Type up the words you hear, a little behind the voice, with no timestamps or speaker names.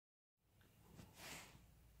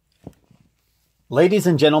Ladies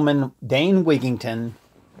and gentlemen, Dane Wigington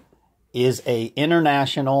is an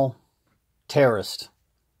international terrorist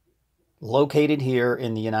located here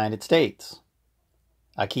in the United States.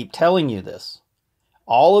 I keep telling you this.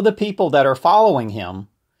 All of the people that are following him,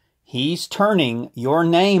 he's turning your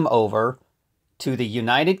name over to the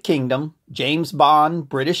United Kingdom, James Bond,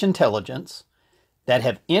 British intelligence, that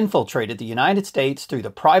have infiltrated the United States through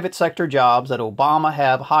the private sector jobs that Obama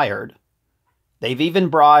have hired. They've even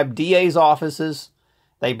bribed DA's offices.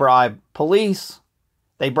 They bribed police.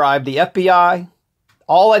 They bribed the FBI.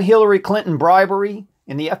 All at Hillary Clinton bribery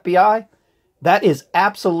in the FBI. That is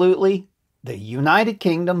absolutely the United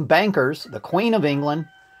Kingdom bankers, the Queen of England,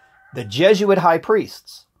 the Jesuit high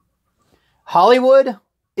priests. Hollywood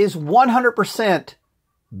is 100%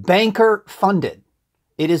 banker funded.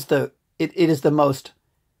 It is the most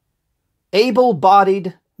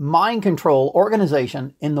able-bodied mind control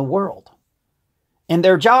organization in the world. And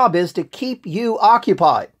their job is to keep you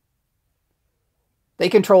occupied. They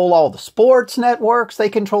control all the sports networks. They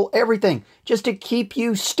control everything just to keep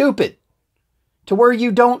you stupid, to where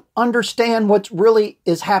you don't understand what really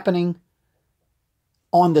is happening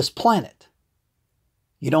on this planet.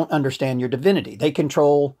 You don't understand your divinity. They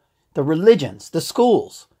control the religions, the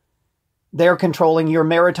schools. They're controlling your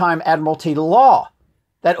maritime admiralty law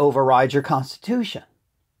that overrides your Constitution.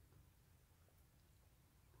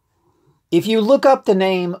 If you look up the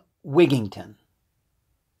name Wigington,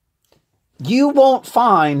 you won't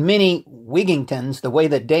find many Wigingtons the way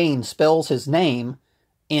that Dane spells his name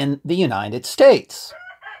in the United States.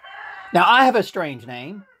 Now, I have a strange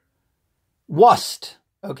name, Wust,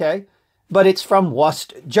 okay? But it's from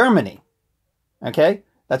Wust, Germany, okay?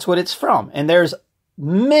 That's what it's from. And there's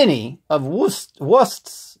many of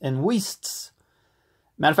Wusts and Wiests.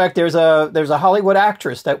 Matter of fact, there's a Hollywood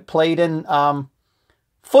actress that played in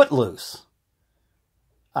Footloose.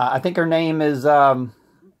 I think her name is,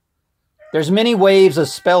 there's many ways of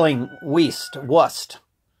spelling Wust.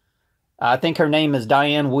 I think her name is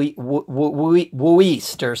Diane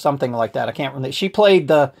Wiest or something like that. I can't remember. She played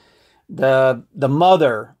the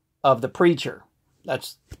mother of the preacher.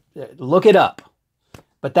 Look it up.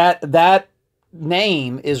 But that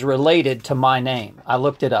name is related to my name. I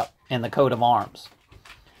looked it up in the coat of arms.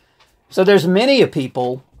 So there's many of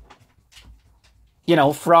people,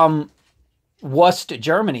 from West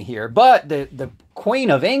Germany here. But the Queen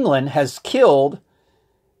of England has killed,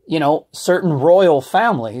 certain royal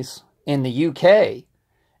families in the UK.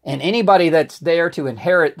 And anybody that's there to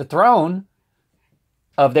inherit the throne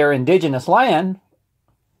of their indigenous land,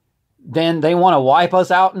 then they want to wipe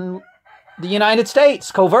us out in the United States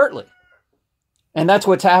covertly. And that's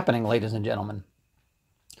what's happening, ladies and gentlemen.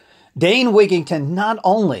 Dane Wigington, not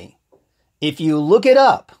only, if you look it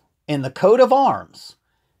up in the coat of arms,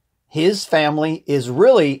 his family is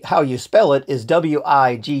really, how you spell it, is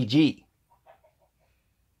W-I-G-G.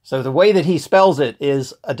 So the way that he spells it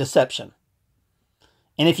is a deception.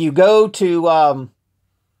 And if you go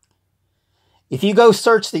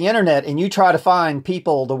search the internet and you try to find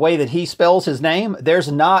people the way that he spells his name, there's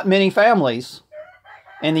not many families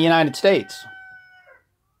in the United States.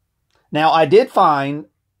 Now, I did find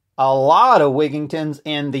a lot of Wigingtons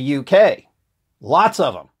in the UK. Lots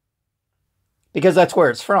of them. Because that's where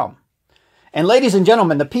it's from. And ladies and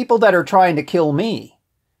gentlemen, the people that are trying to kill me,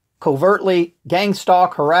 covertly, gang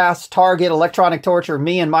stalk, harass, target, electronic torture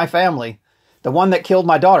me and my family, the one that killed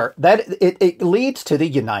my daughter, it leads to the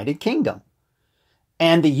United Kingdom.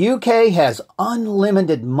 And the UK has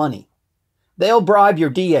unlimited money. They'll bribe your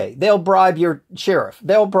DA. They'll bribe your sheriff.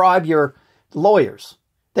 They'll bribe your lawyers.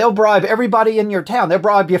 They'll bribe everybody in your town. They'll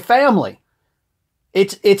bribe your family.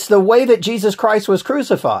 It's the way that Jesus Christ was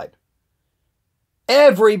crucified.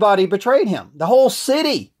 Everybody betrayed him. The whole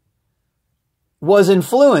city was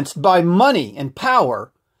influenced by money and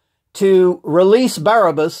power to release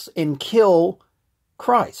Barabbas and kill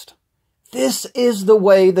Christ. This is the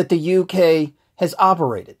way that the UK has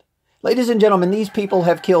operated. Ladies and gentlemen, these people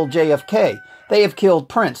have killed JFK. They have killed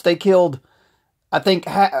Prince. They killed, I think,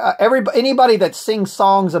 anybody that sings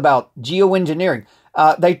songs about geoengineering.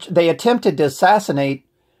 They attempted to assassinate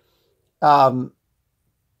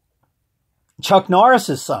Chuck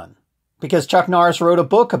Norris's son, because Chuck Norris wrote a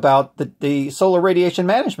book about the solar radiation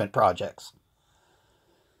management projects.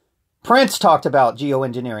 Prince talked about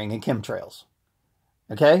geoengineering and chemtrails.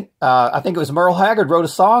 Okay? I think it was Merle Haggard wrote a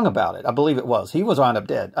song about it. I believe it was. He was wound up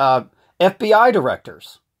dead. FBI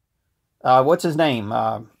directors. What's his name?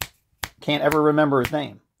 Can't ever remember his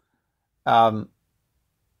name. Man,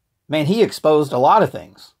 he exposed a lot of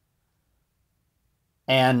things.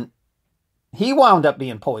 And he wound up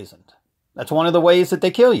being poisoned. That's one of the ways that they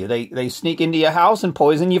kill you. They sneak into your house and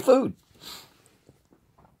poison your food.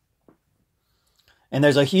 And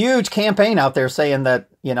there's a huge campaign out there saying that,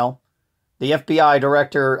 you know, the FBI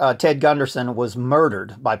director, Ted Gunderson, was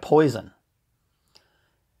murdered by poison.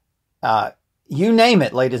 You name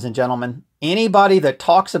it, ladies and gentlemen. Anybody that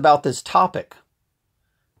talks about this topic.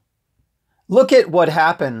 Look at what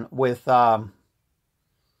happened with,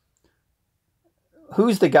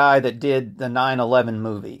 who's the guy that did the 9/11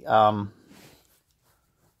 movie?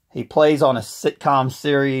 He plays on a sitcom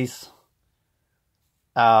series.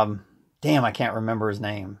 Damn, I can't remember his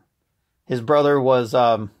name. His brother was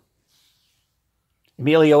Emilio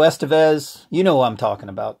Estevez. You know who I'm talking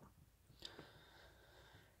about.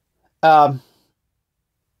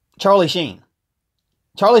 Charlie Sheen.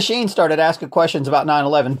 Charlie Sheen started asking questions about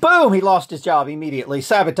 9/11. Boom! He lost his job immediately.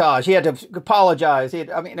 Sabotage. He had to apologize.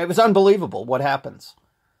 I mean, it was unbelievable what happens.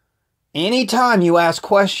 Anytime you ask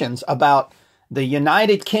questions about the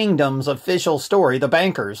United Kingdom's official story, the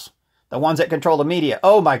bankers, the ones that control the media,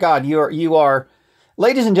 oh my God, you are,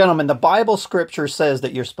 ladies and gentlemen, the Bible scripture says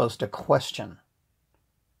that you're supposed to question.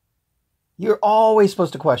 You're always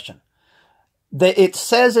supposed to question. It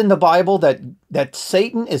says in the Bible that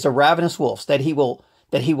Satan is a ravenous wolf, that he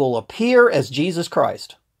will appear as Jesus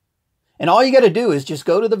Christ. And all you got to do is just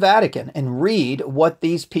go to the Vatican and read what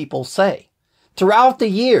these people say. Throughout the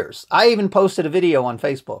years, I even posted a video on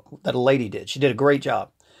Facebook that a lady did. She did a great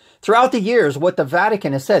job. Throughout the years, what the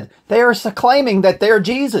Vatican has said, they are claiming that they're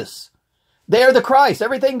Jesus. They're the Christ.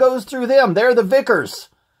 Everything goes through them. They're the vicars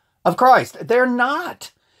of Christ. They're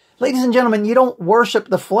not. Ladies and gentlemen, you don't worship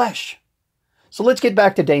the flesh. So let's get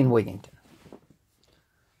back to Dane Whigington.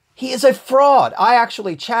 He is a fraud. I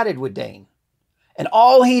actually chatted with Dane. And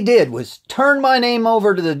all he did was turn my name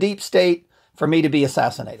over to the deep state for me to be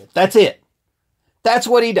assassinated. That's it. That's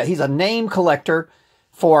what he does. He's a name collector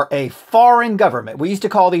for a foreign government. We used to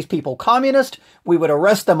call these people communist. We would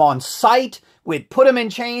arrest them on sight. We'd put them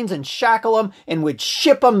in chains and shackle them and we'd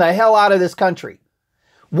ship them the hell out of this country.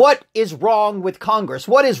 What is wrong with Congress?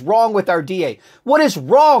 What is wrong with our DA? What is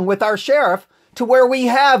wrong with our sheriff to where we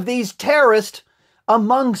have these terrorists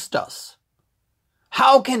amongst us?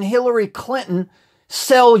 How can Hillary Clinton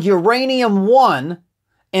sell uranium-1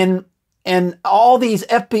 and all these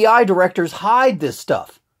FBI directors hide this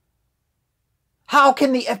stuff? How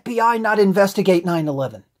can the FBI not investigate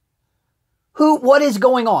 9/11? What is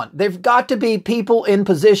going on? There've got to be people in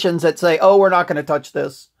positions that say, oh, we're not going to touch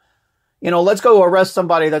this. You know, let's go arrest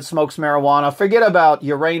somebody that smokes marijuana. Forget about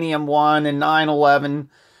uranium-1 and 9/11.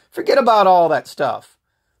 Forget about all that stuff.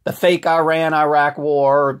 The fake Iran-Iraq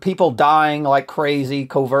war, people dying like crazy,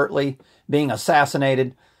 covertly being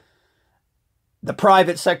assassinated. The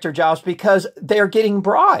private sector jobs because they're getting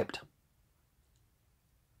bribed.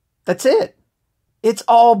 That's it. It's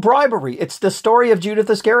all bribery. It's the story of Judas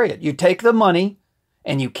Iscariot. You take the money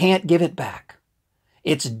and you can't give it back.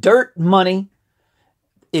 It's dirt money.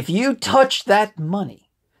 If you touch that money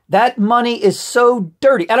is so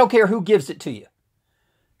dirty. I don't care who gives it to you.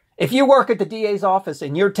 If you work at the DA's office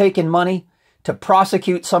and you're taking money to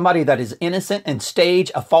prosecute somebody that is innocent and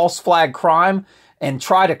stage a false flag crime and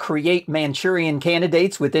try to create Manchurian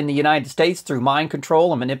candidates within the United States through mind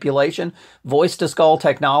control and manipulation, voice-to-skull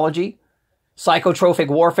technology, psychotropic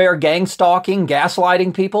warfare, gang stalking,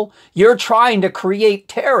 gaslighting people, you're trying to create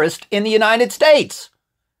terrorists in the United States.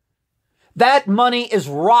 That money is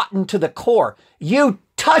rotten to the core. You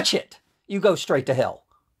touch it, you go straight to hell.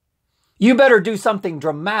 You better do something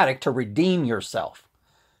dramatic to redeem yourself.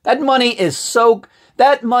 That money, I'm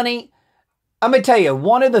going to tell you,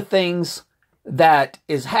 one of the things that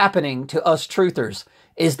is happening to us truthers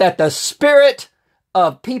is that the spirit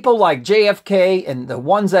of people like JFK and the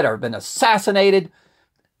ones that have been assassinated,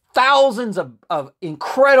 thousands of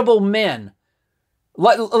incredible men.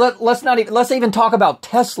 Let's even talk about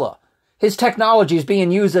Tesla. His technology is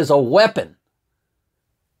being used as a weapon.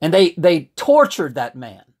 And they tortured that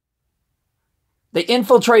man. They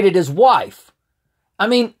infiltrated his wife. I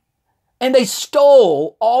mean, and they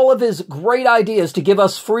stole all of his great ideas to give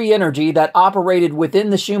us free energy that operated within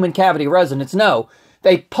the Schumann cavity resonance. No,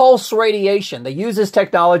 they pulse radiation. They use this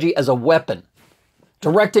technology as a weapon.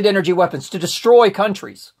 Directed energy weapons to destroy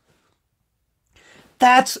countries.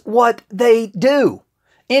 That's what they do.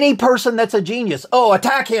 Any person that's a genius, oh,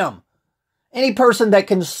 attack him. Any person that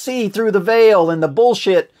can see through the veil and the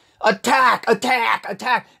bullshit, attack, attack,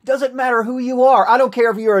 attack. Doesn't matter who you are. I don't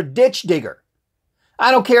care if you're a ditch digger.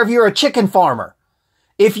 I don't care if you're a chicken farmer.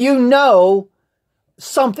 If you know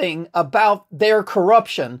something about their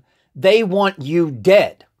corruption, they want you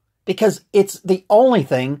dead because it's the only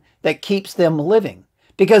thing that keeps them living.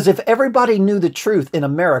 Because if everybody knew the truth in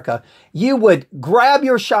America, you would grab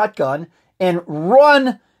your shotgun and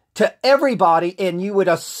run to everybody and you would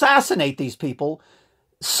assassinate these people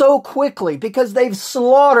so quickly because they've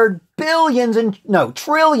slaughtered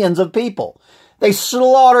trillions of people. They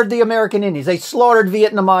slaughtered the American Indians. They slaughtered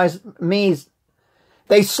Vietnamese.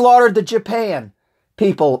 They slaughtered the Japan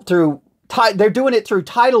people they're doing it through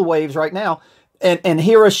tidal waves right now. And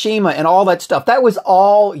Hiroshima and all that stuff. That was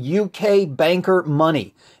all UK banker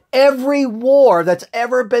money. Every war that's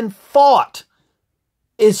ever been fought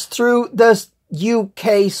is through the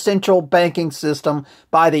UK central banking system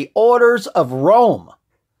by the orders of Rome.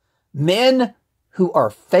 Men who are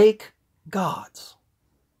fake gods.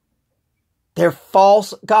 They're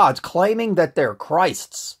false gods, claiming that they're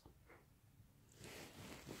Christs.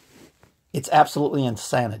 It's absolutely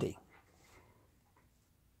insanity.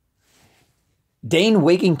 Dane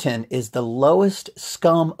Wigington is the lowest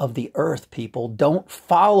scum of the earth, people. Don't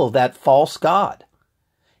follow that false god.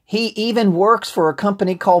 He even works for a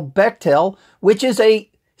company called Bechtel, which is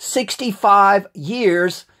 65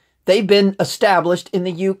 years they've been established in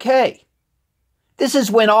the UK. This is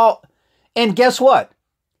when and guess what?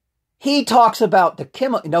 He talks about he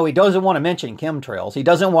doesn't want to mention chemtrails. He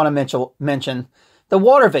doesn't want to mention the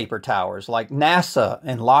water vapor towers like NASA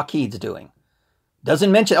and Lockheed's doing.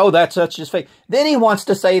 Doesn't mention, that's just fake. Then he wants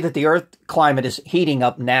to say that the Earth climate is heating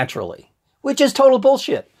up naturally, which is total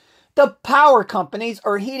bullshit. The power companies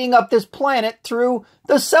are heating up this planet through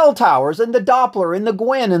the cell towers and the Doppler and the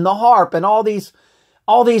Gwen and the HARP and all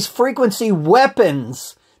these frequency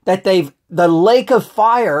weapons that the lake of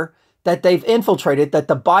fire that they've infiltrated, that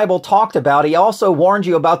the Bible talked about. He also warned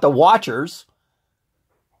you about the Watchers.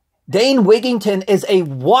 Dane Wigington is a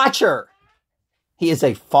watcher. He is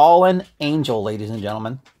a fallen angel, ladies and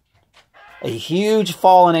gentlemen. A huge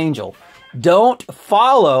fallen angel. Don't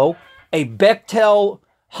follow a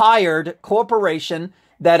Bechtel-hired corporation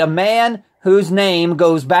that a man whose name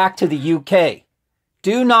goes back to the UK.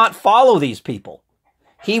 Do not follow these people.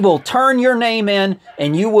 He will turn your name in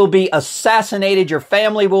and you will be assassinated. Your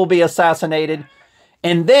family will be assassinated.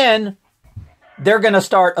 And then they're going to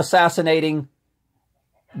start assassinating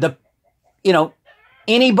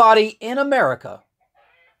anybody in America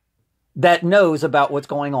that knows about what's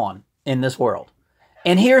going on in this world.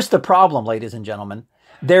 And here's the problem, ladies and gentlemen.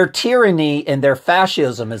 Their tyranny and their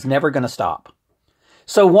fascism is never going to stop.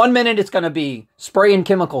 So one minute it's going to be spraying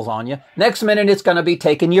chemicals on you. Next minute it's going to be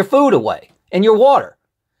taking your food away and your water.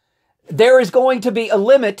 There is going to be a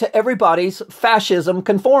limit to everybody's fascism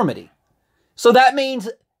conformity. So that means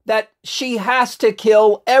that she has to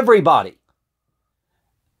kill everybody.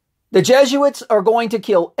 The Jesuits are going to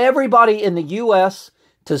kill everybody in the U.S.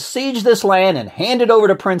 to siege this land and hand it over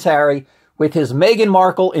to Prince Harry with his Meghan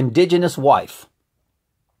Markle indigenous wife.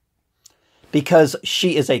 Because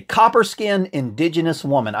she is a copper-skinned indigenous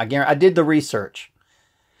woman. I did the research.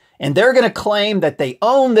 And they're going to claim that they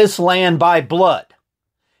own this land by blood.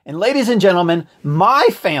 And ladies and gentlemen, my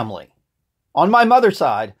family, on my mother's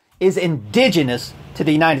side, is indigenous to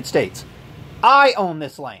the United States. I own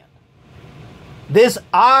this land.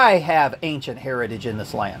 I have ancient heritage in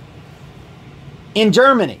this land. In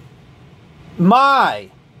Germany, my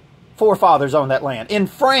forefathers owned that land. In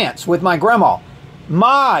France, with my grandma,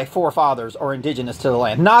 my forefathers are indigenous to the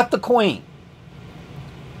land, not the Queen.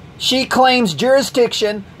 She claims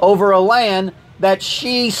jurisdiction over a land that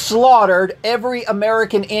she slaughtered every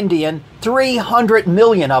American Indian, 300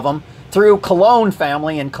 million of them, through Cologne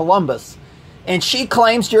family in Columbus. And she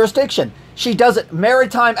claims jurisdiction. She doesn't.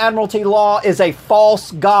 Maritime Admiralty law is a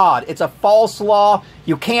false god. It's a false law.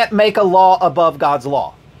 You can't make a law above God's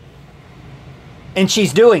law. And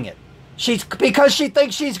she's doing it. Because she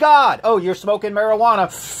thinks she's God. Oh, you're smoking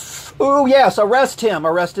marijuana. Oh, yes, arrest him.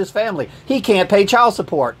 Arrest his family. He can't pay child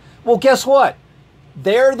support. Well, guess what?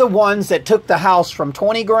 They're the ones that took the house from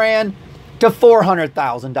 20 grand to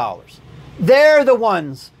 $400,000. They're the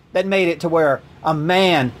ones that made it to where a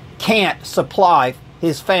man can't supply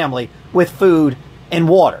his family with food and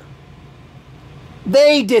water.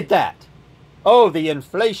 They did that. Oh, the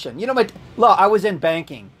inflation. You know what? Look, I was in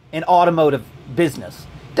banking, in automotive business.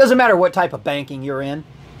 Doesn't matter what type of banking you're in.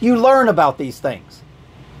 You learn about these things.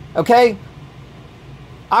 Okay?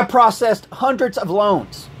 I processed hundreds of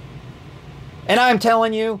loans. And I'm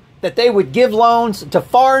telling you that they would give loans to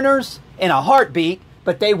foreigners in a heartbeat,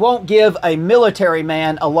 but they won't give a military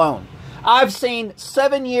man a loan. I've seen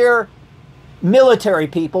 7-year military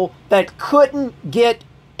people that couldn't get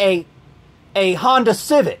a Honda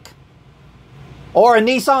Civic or a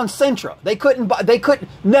Nissan Sentra.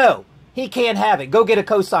 No, he can't have it. Go get a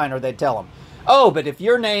cosigner, they'd tell him. Oh, but if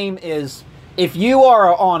you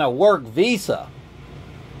are on a work visa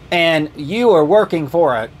and you are working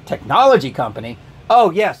for a technology company,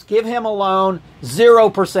 oh yes, give him a loan,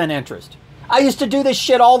 0% interest. I used to do this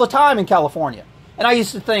shit all the time in California. And I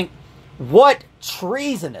used to think, what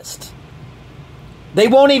treasonist? They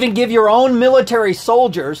won't even give your own military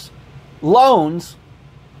soldiers loans,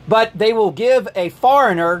 but they will give a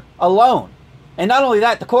foreigner a loan. And not only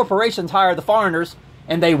that, the corporations hire the foreigners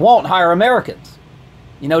and they won't hire Americans.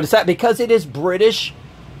 You notice that? Because it is British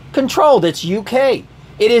controlled. It's UK.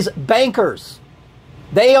 It is bankers.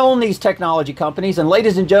 They own these technology companies. And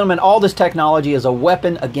ladies and gentlemen, all this technology is a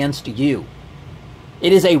weapon against you.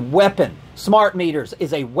 It is a weapon. Smart meters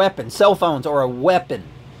is a weapon. Cell phones are a weapon.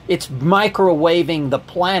 It's microwaving the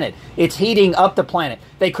planet. It's heating up the planet.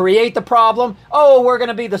 They create the problem. Oh, we're going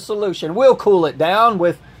to be the solution. We'll cool it down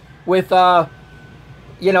with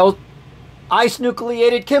ice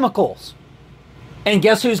nucleated chemicals. And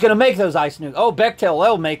guess who's going to make those ice nukes? Oh, Bechtel,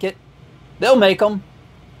 they'll make it. They'll make them.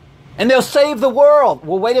 And they'll save the world.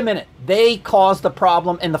 Well, wait a minute. They caused the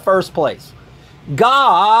problem in the first place.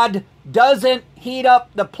 God doesn't heat up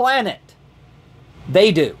the planet.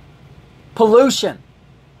 They do. Pollution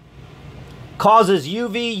causes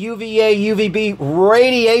UV, UVA, UVB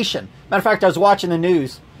radiation. Matter of fact, I was watching the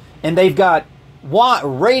news, and they've got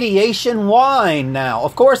radiation wine now.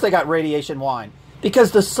 Of course they got radiation wine,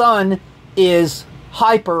 because the sun is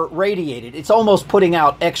hyper radiated. It's almost putting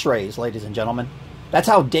out X-rays, ladies and gentlemen. That's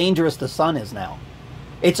how dangerous the sun is now.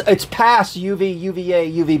 It's past UV,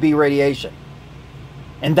 UVA, UVB radiation.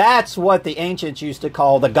 And that's what the ancients used to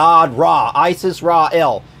call the god Ra, Isis,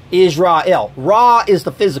 Ra-El, Israel. Ra is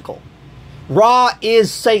the physical. Ra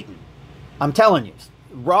is Satan. I'm telling you.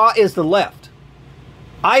 Ra is the left.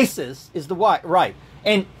 ISIS is the right.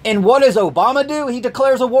 And what does Obama do? He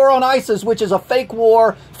declares a war on ISIS, which is a fake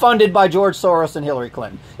war funded by George Soros and Hillary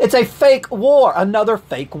Clinton. It's a fake war. Another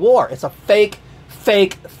fake war. It's a fake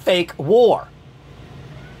war.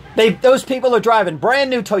 Those people are driving brand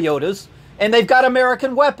new Toyotas, and they've got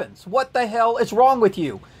American weapons. What the hell is wrong with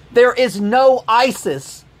you? There is no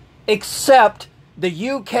ISIS except the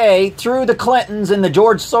UK through the Clintons and the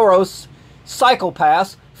George Soros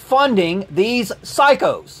psychopaths funding these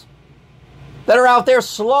psychos that are out there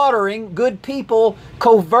slaughtering good people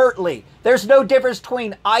covertly. There's no difference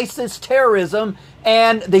between ISIS terrorism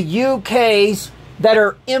and the UK's that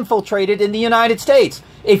are infiltrated in the United States.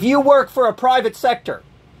 If you work for a private sector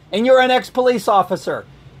and you're an ex-police officer,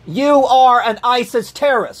 you are an ISIS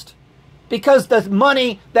terrorist, because the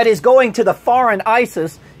money that is going to the foreign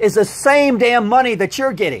ISIS is the same damn money that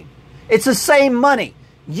you're getting. It's the same money.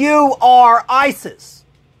 You are ISIS.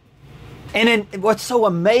 And what's so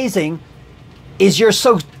amazing is you're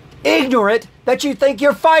so ignorant that you think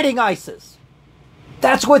you're fighting ISIS.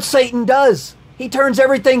 That's what Satan does. He turns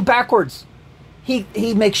everything backwards.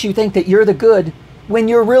 He makes you think that you're the good when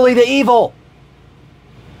you're really the evil.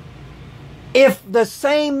 If the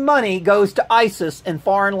same money goes to ISIS in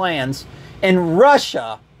foreign lands, and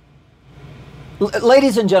Russia,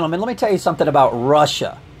 ladies and gentlemen, let me tell you something about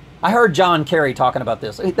Russia. I heard John Kerry talking about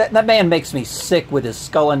this. That man makes me sick with his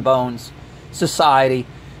skull and bones society.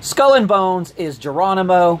 Skull and bones is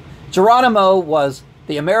Geronimo. Geronimo was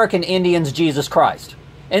the American Indians' Jesus Christ.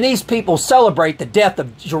 And these people celebrate the death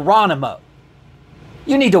of Geronimo.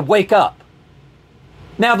 You need to wake up.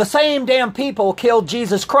 Now, the same damn people killed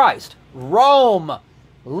Jesus Christ. Rome.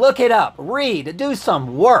 Look it up. Read. Do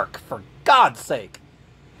some work, for God's sake.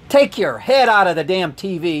 Take your head out of the damn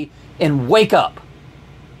TV and wake up.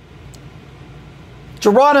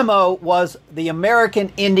 Geronimo was the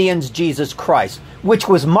American Indians' Jesus Christ, which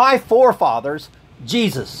was my forefathers'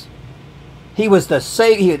 Jesus. He was the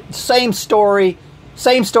same story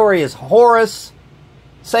as Horus,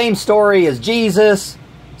 same story as Jesus,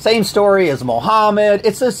 same story as Muhammad.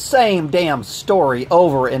 It's the same damn story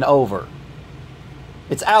over and over.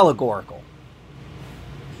 It's allegorical.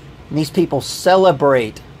 And these people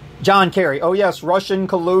celebrate. John Kerry, oh yes, Russian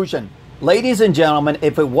collusion. Ladies and gentlemen,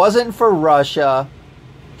 if it wasn't for Russia,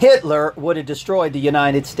 Hitler would have destroyed the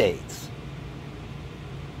United States.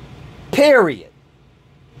 Period.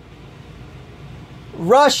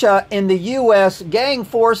 Russia and the U.S. gang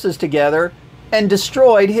forces together and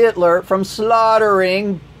destroyed Hitler from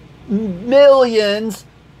slaughtering millions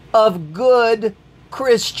of good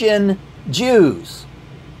Christian Jews.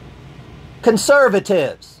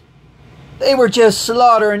 Conservatives. They were just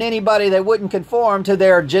slaughtering anybody that wouldn't conform to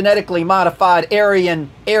their genetically modified Aryan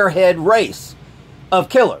airhead race of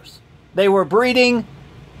killers. They were breeding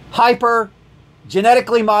hyper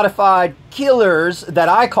genetically modified killers that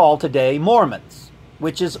I call today Mormons,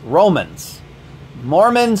 which is Romans.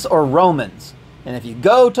 Mormons or Romans. And if you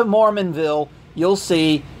go to Mormonville, you'll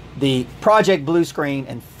see the Project Blue Screen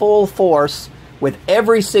in full force, with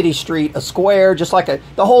every city street a square, just like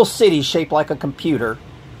the whole city shaped like a computer.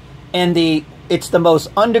 And it's the most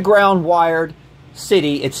underground wired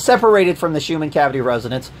city. It's separated from the human cavity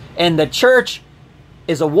residence. And the church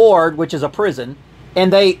is a ward, which is a prison.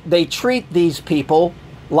 And they treat these people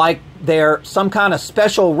like they're some kind of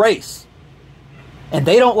special race. And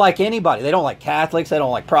they don't like anybody. They don't like Catholics. They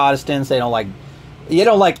don't like Protestants. You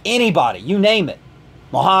don't like anybody. You name it.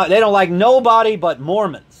 They don't like nobody but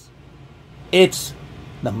Mormons. It's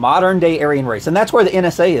the modern day Aryan race. And that's where the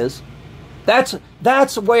NSA is.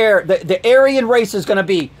 That's where the Aryan race is going to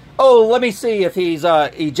be. Oh, let me see if he's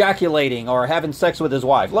ejaculating or having sex with his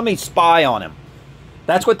wife. Let me spy on him.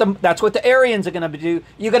 That's what the Aryans are going to do.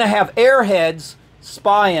 You're going to have airheads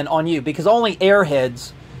spying on you, because only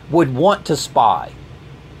airheads would want to spy.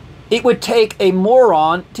 It would take a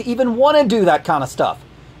moron to even want to do that kind of stuff.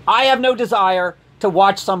 I have no desire to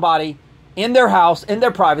watch somebody in their house, in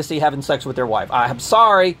their privacy, having sex with their wife. I'm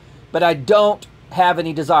sorry, but I don't have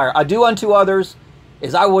any desire. I do unto others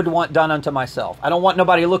as I would want done unto myself. I don't want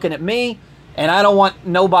nobody looking at me, and I don't want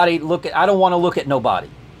to look at nobody.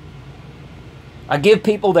 I give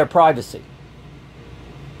people their privacy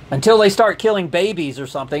until they start killing babies or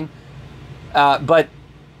something. But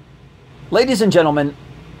ladies and gentlemen,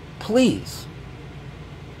 please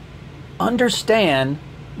understand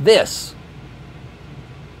this.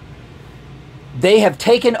 They have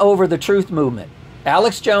taken over the truth movement.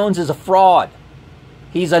 Alex Jones is a fraud.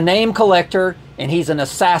 He's a name collector, and he's an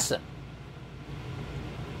assassin.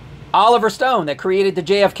 Oliver Stone, that created the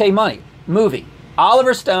JFK movie.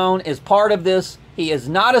 Oliver Stone is part of this. He is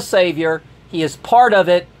not a savior. He is part of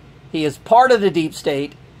it. He is part of the deep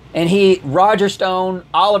state. And Roger Stone,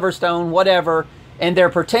 Oliver Stone, whatever, and they're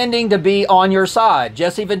pretending to be on your side.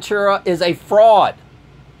 Jesse Ventura is a fraud.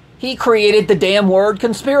 He created the damn word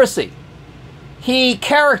conspiracy. He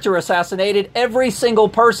character assassinated every single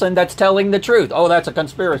person that's telling the truth. Oh, that's a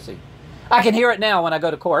conspiracy. I can hear it now when I go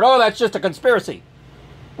to court. Oh, that's just a conspiracy.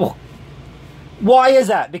 Well, why is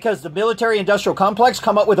that? Because the military-industrial complex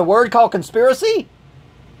come up with a word called conspiracy?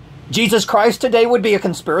 Jesus Christ today would be a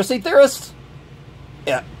conspiracy theorist?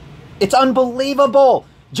 Yeah. It's unbelievable.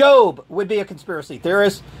 Job would be a conspiracy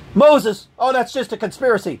theorist. Moses, oh, that's just a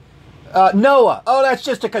conspiracy. Noah, oh, that's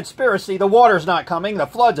just a conspiracy. The water's not coming. The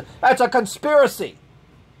floods, that's a conspiracy.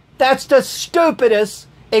 That's the stupidest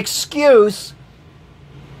excuse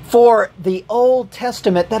for the Old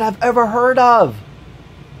Testament that I've ever heard of.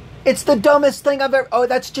 It's the dumbest thing I've ever... Oh,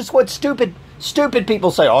 that's just what stupid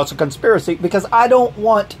people say. Oh, it's a conspiracy, because I don't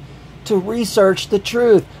want to research the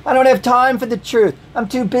truth. I don't have time for the truth. I'm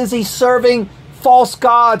too busy serving false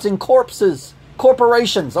gods and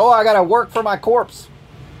corporations. Oh, I got to work for my corpse.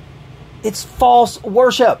 It's false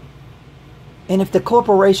worship. And if the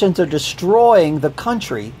corporations are destroying the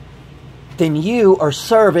country, then you are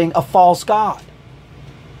serving a false god.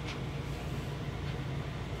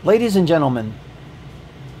 Ladies and gentlemen,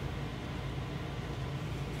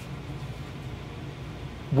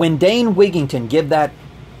 when Dane Wigington gave that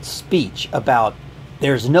speech about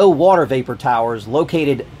there's no water vapor towers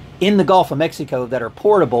located in the Gulf of Mexico that are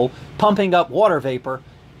portable, pumping up water vapor,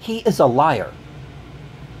 he is a liar.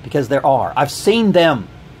 Because there are. I've seen them.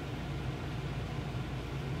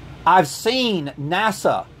 I've seen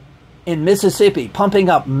NASA in Mississippi pumping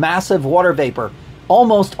up massive water vapor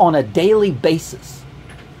almost on a daily basis.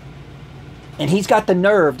 And he's got the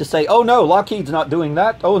nerve to say, oh no, Lockheed's not doing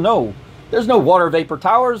that. Oh no, there's no water vapor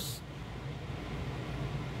towers.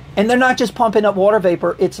 And they're not just pumping up water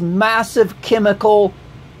vapor. It's massive chemical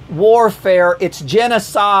warfare. It's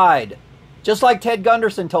genocide. Just like Ted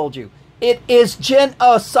Gunderson told you. It is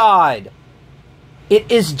genocide.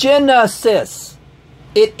 It is genesis.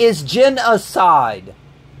 It is genocide.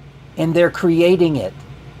 And they're creating it.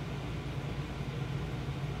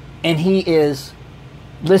 And he is...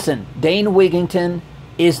 Listen, Dane Wigington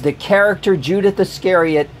is the character Judas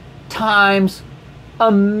Iscariot times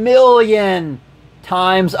a million.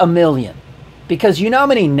 Times a million. Because you know how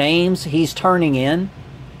many names he's turning in?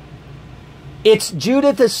 It's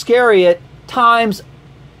Judas Iscariot times,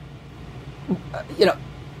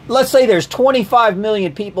 let's say there's 25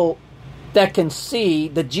 million people that can see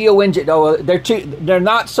the geo-engine. Oh, they're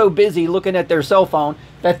not so busy looking at their cell phone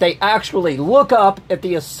that they actually look up at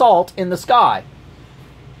the assault in the sky.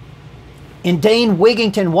 And Dane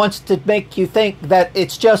Wigington wants to make you think that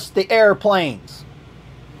it's just the airplanes.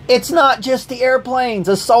 It's not just the airplanes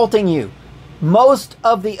assaulting you. Most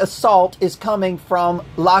of the assault is coming from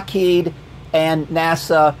Lockheed and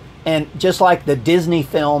NASA, and just like the Disney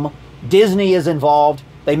film, Disney is involved.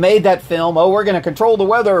 They made that film. Oh, we're going to control the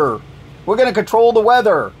weather. We're going to control the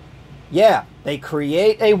weather. Yeah, they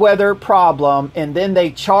create a weather problem, and then they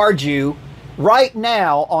charge you. Right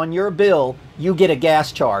now on your bill, you get a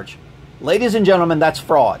gas charge. Ladies and gentlemen, that's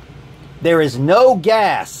fraud. There is no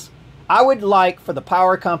gas. I would like for the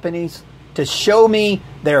power companies to show me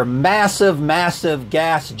their massive, massive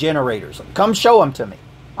gas generators. Come show them to me.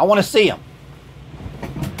 I want to see them.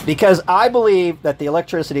 Because I believe that the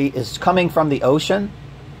electricity is coming from the ocean,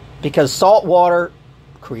 because salt water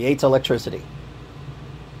creates electricity.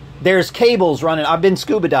 There's cables running. I've been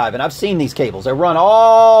scuba diving. I've seen these cables. They run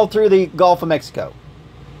all through the Gulf of Mexico.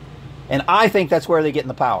 And I think that's where they're getting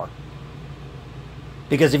the power.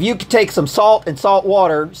 Because if you take some salt and salt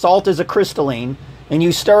water, salt is a crystalline, and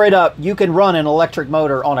you stir it up, you can run an electric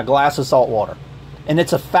motor on a glass of salt water. And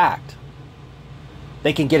it's a fact.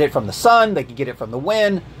 They can get it from the sun. They can get it from the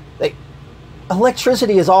wind.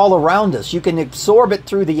 Electricity is all around us. You can absorb it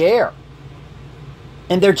through the air.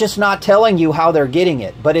 And they're just not telling you how they're getting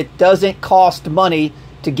it. But it doesn't cost money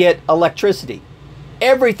to get electricity.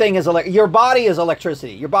 Everything is your body is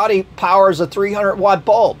electricity. Your body powers a 300-watt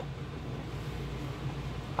bulb.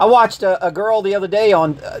 I watched a girl the other day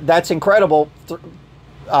on That's Incredible,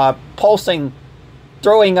 pulsing,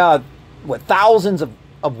 throwing thousands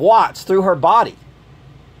of watts through her body.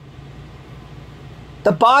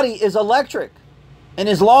 The body is electric. And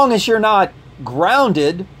as long as you're not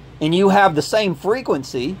grounded and you have the same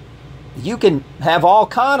frequency, you can have all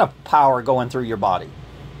kind of power going through your body.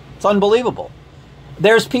 It's unbelievable.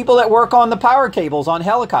 There's people that work on the power cables on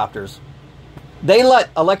helicopters. They let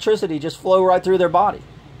electricity just flow right through their body.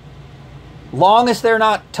 Long as they're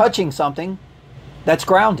not touching something that's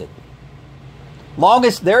grounded. Long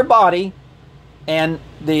as their body and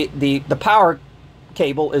the power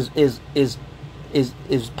cable is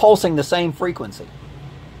pulsing the same frequency.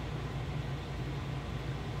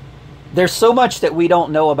 There's so much that we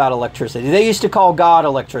don't know about electricity. They used to call God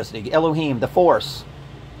electricity, Elohim, the force.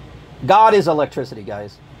 God is electricity,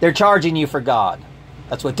 guys. They're charging you for God.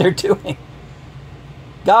 That's what they're doing.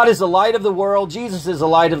 God is the light of the world. Jesus is the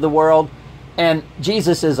light of the world. And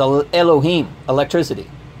Jesus is Elohim,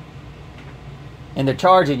 electricity. And they're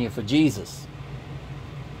charging you for Jesus.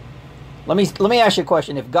 Let me ask you a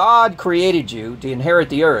question. If God created you to inherit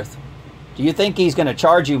the earth, do you think he's going to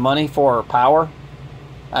charge you money for power?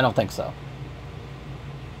 I don't think so.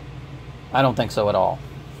 I don't think so at all.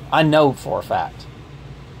 I know for a fact.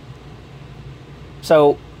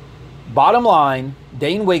 So, bottom line,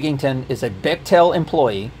 Dane Wigington is a Bechtel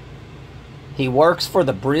employee. He works for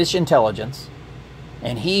the British intelligence.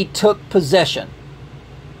 And he took possession.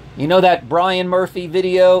 You know that Brian Murphy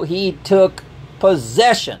video? He took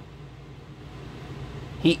possession.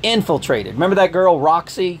 He infiltrated. Remember that girl,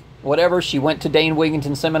 Roxy? Whatever, she went to Dane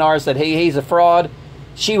Wigington seminars, said, hey, he's a fraud.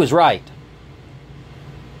 She was right.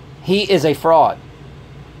 He is a fraud.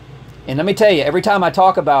 And let me tell you, every time I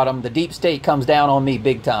talk about him, the deep state comes down on me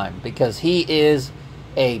big time. Because he is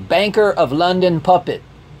a Banker of London puppet.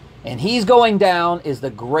 And he's going down as the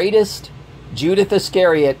greatest Judith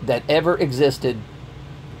Iscariot that ever existed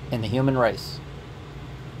in the human race.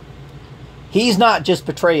 He's not just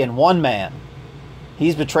betraying one man.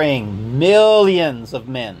 He's betraying millions of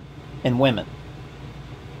men and women.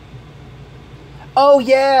 Oh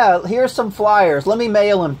yeah, here's some flyers. Let me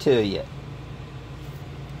mail them to you.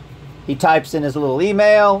 He types in his little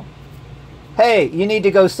email. Hey, you need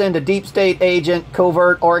to go send a deep state agent,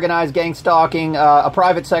 covert, organized gang stalking, a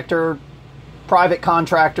private sector, private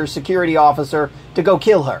contractor, security officer to go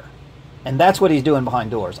kill her. And that's what he's doing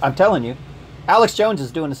behind doors. I'm telling you, Alex Jones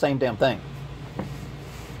is doing the same damn thing.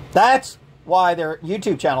 That's why their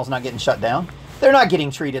YouTube channel's not getting shut down. They're not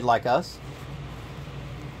getting treated like us.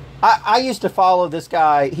 I used to follow this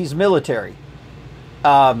guy. He's military.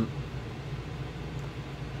 What's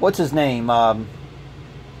his name?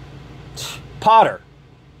 Potter.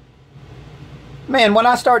 Man, when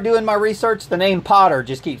I start doing my research, the name Potter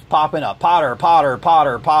just keeps popping up. Potter, Potter,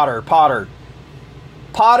 Potter, Potter, Potter.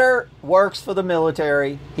 Potter works for the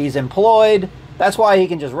military. He's employed. That's why he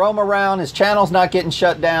can just roam around. His channel's not getting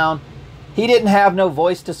shut down. He didn't have no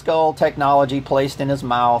voice-to-skull technology placed in his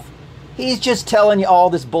mouth. He's just telling you all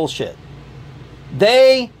this bullshit.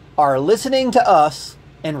 They are listening to us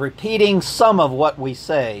and repeating some of what we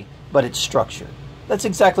say, but it's structured. That's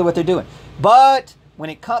exactly what they're doing. But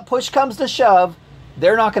when push comes to shove,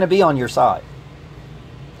 they're not going to be on your side.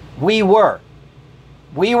 We were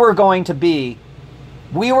going to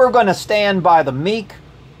stand by the meek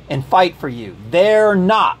and fight for you. They're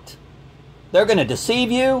not. They're going to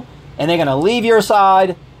deceive you, and they're going to leave your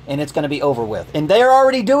side, and it's going to be over with. And they're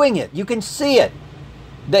already doing it. You can see it.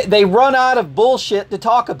 They run out of bullshit to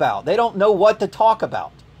talk about. They don't know what to talk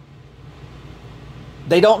about.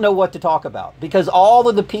 They don't know what to talk about. Because all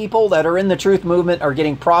of the people that are in the truth movement are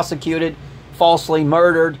getting prosecuted, falsely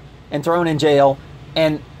murdered, and thrown in jail.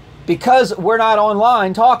 And Because we're not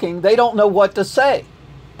online talking, they don't know what to say.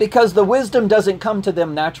 Because the wisdom doesn't come to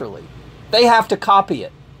them naturally. They have to copy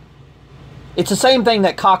it. It's the same thing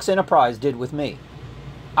that Cox Enterprise did with me.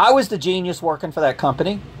 I was the genius working for that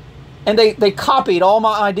company, and they copied all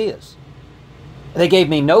my ideas. They gave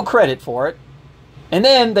me no credit for it, and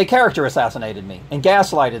then they character assassinated me and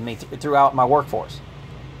gaslighted me throughout my workforce.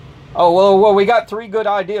 Oh, well, we got 3 good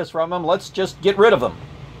ideas from them. Let's just get rid of them.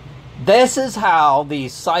 This is how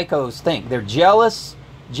these psychos think. They're jealous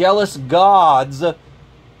gods.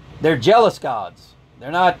 They're jealous gods.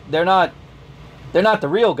 They're not the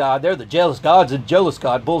real God. They're the jealous gods and jealous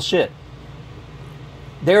God. Bullshit.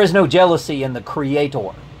 There is no jealousy in the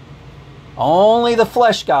Creator. Only the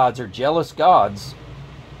flesh gods are jealous gods.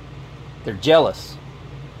 They're jealous.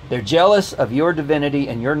 They're jealous of your divinity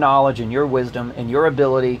and your knowledge and your wisdom and your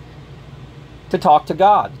ability to talk to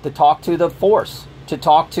God, to talk to the Force, to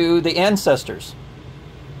talk to the ancestors,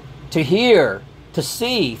 to hear, to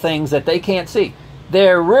see things that they can't see.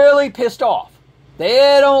 They're really pissed off.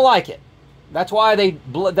 They don't like it. That's why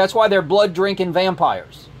they're blood drinking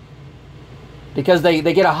vampires. Because they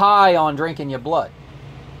get a high on drinking your blood.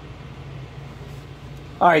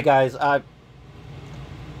 All right, guys.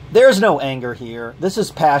 There's no anger here. This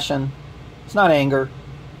is passion. It's not anger.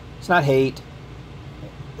 It's not hate.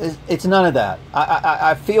 It's none of that.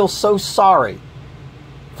 I feel so sorry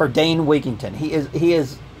for Dane Whigington. He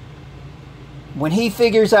is. When he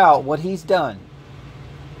figures out what he's done,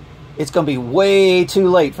 it's going to be way too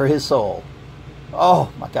late for his soul.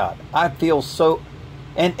 Oh my God. I feel so.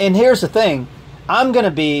 And here's the thing. I'm going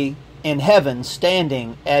to be in heaven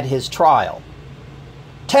standing at his trial,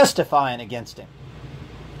 testifying against him.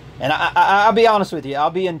 And I'll be honest with you, I'll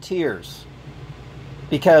be in tears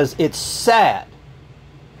because it's sad.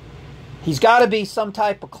 He's got to be some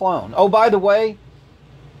type of clone. Oh, by the way,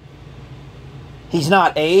 he's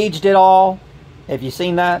not aged at all. Have you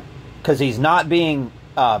seen that? Because he's not being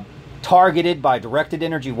targeted by directed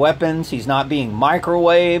energy weapons. He's not being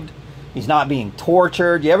microwaved. He's not being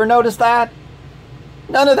tortured. You ever notice that?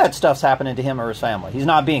 None of that stuff's happening to him or his family. He's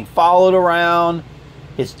not being followed around.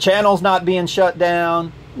 His channel's not being shut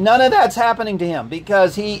down. None of that's happening to him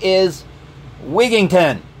because he is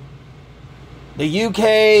Wigington, the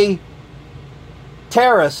UK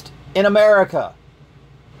terrorist in America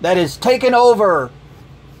that has taken over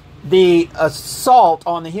the assault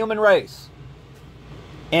on the human race.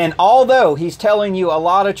 And although he's telling you a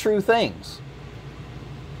lot of true things,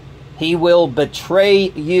 he will betray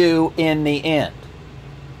you in the end.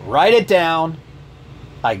 Write it down.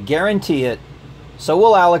 I guarantee it. So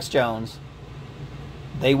will Alex Jones.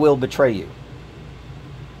 They will betray you.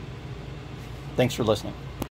 Thanks for listening.